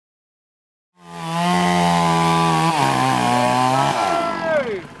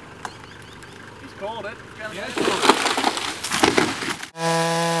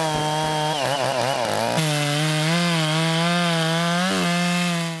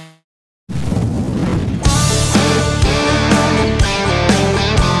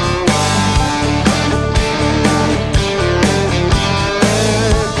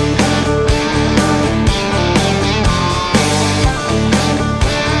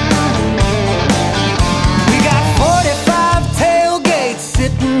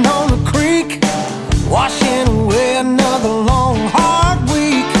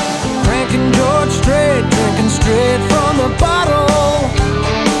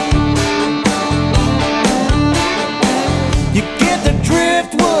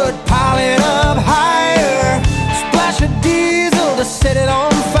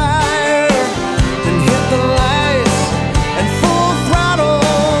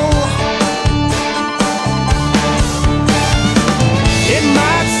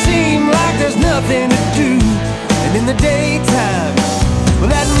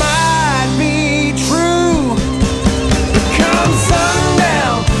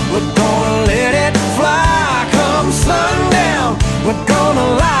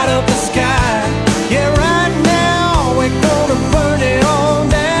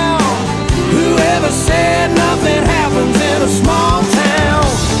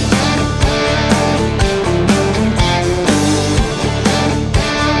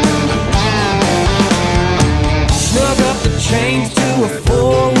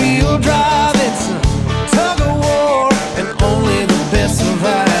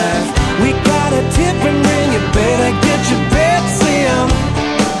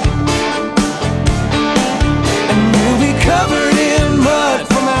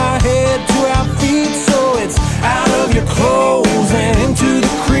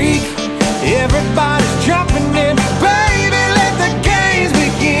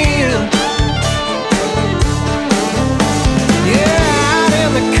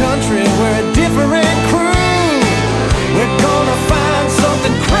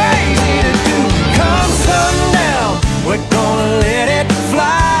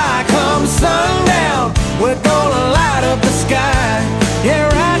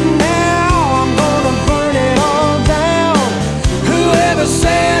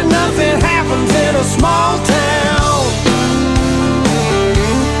said nothing happens in a small town?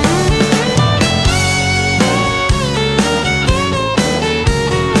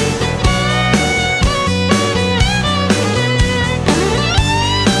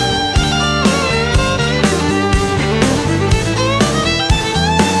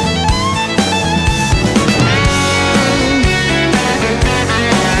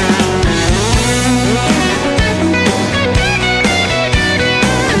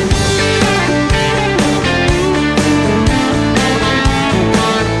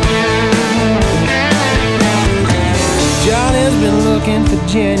 Looking for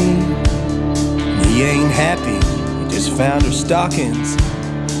Jenny, he ain't happy, he just found her stockings.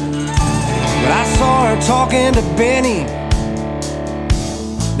 But I saw her talking to Benny.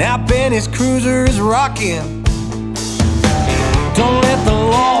 Now Benny's cruiser is rocking. Don't let the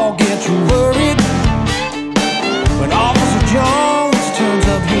law get you worried when Officer Jones turns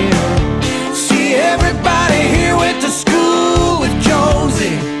up here. See, everybody here went to school with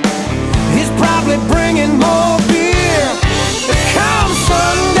Jonesy. He's probably bringing more beer. Come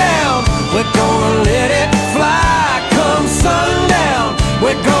sundown, we're gonna let it fly. Come sundown,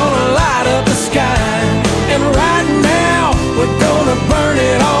 we're gonna light up the sky. And right now, we're gonna burn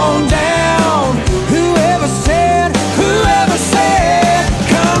it on down. Whoever said,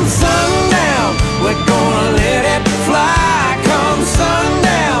 come sundown, we're gonna let it fly. Come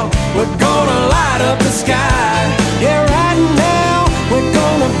sundown, we're gonna light up the sky. Yeah, right now, we're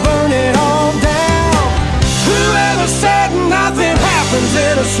gonna burn it all down. Whoever said nothing happens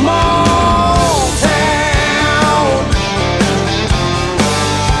in a small